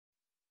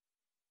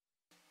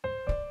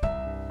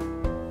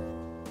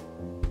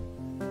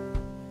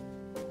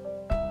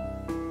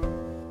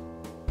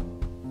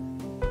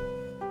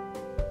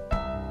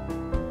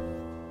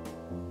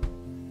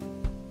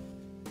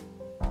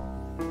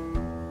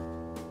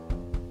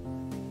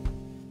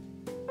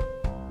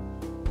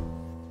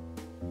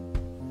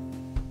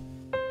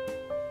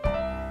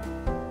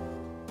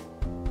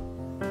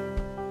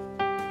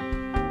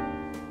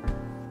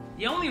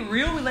The only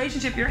real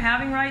relationship you're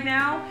having right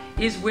now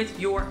is with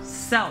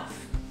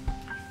yourself.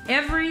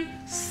 Every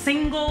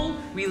single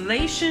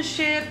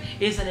relationship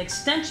is an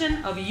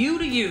extension of you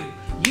to you.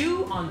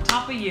 You on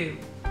top of you.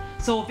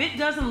 So if it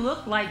doesn't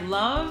look like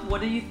love,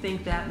 what do you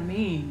think that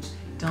means?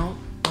 Don't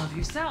love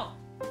yourself.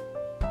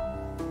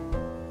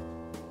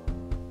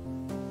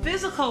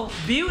 Physical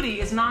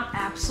beauty is not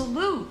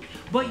absolute,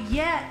 but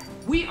yet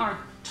we are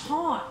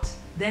taught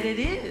that it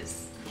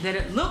is, that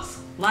it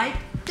looks like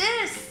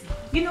this.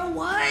 You know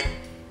what?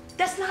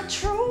 That's not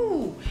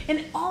true.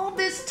 And all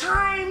this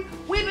time,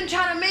 we've been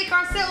trying to make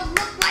ourselves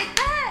look like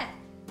that.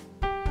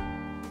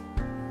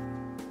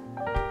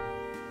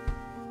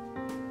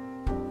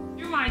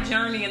 Through my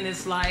journey in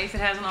this life,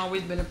 it hasn't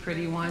always been a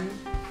pretty one.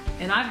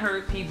 And I've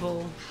hurt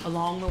people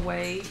along the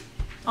way,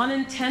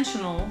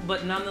 unintentional,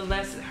 but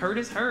nonetheless, hurt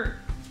is hurt.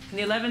 In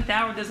the 11th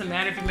hour, it doesn't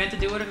matter if you're meant to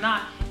do it or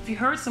not. If you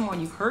hurt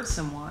someone, you hurt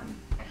someone.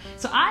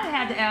 So I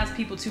had to ask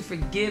people to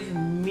forgive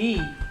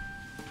me.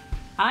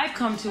 I've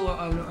come to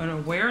an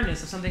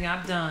awareness of something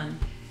I've done.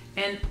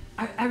 And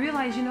I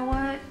realized, you know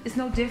what? It's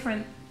no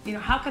different. You know,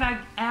 how could I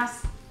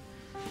ask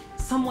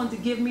someone to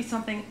give me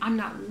something I'm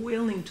not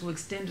willing to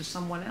extend to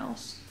someone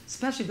else,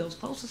 especially those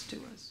closest to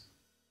us?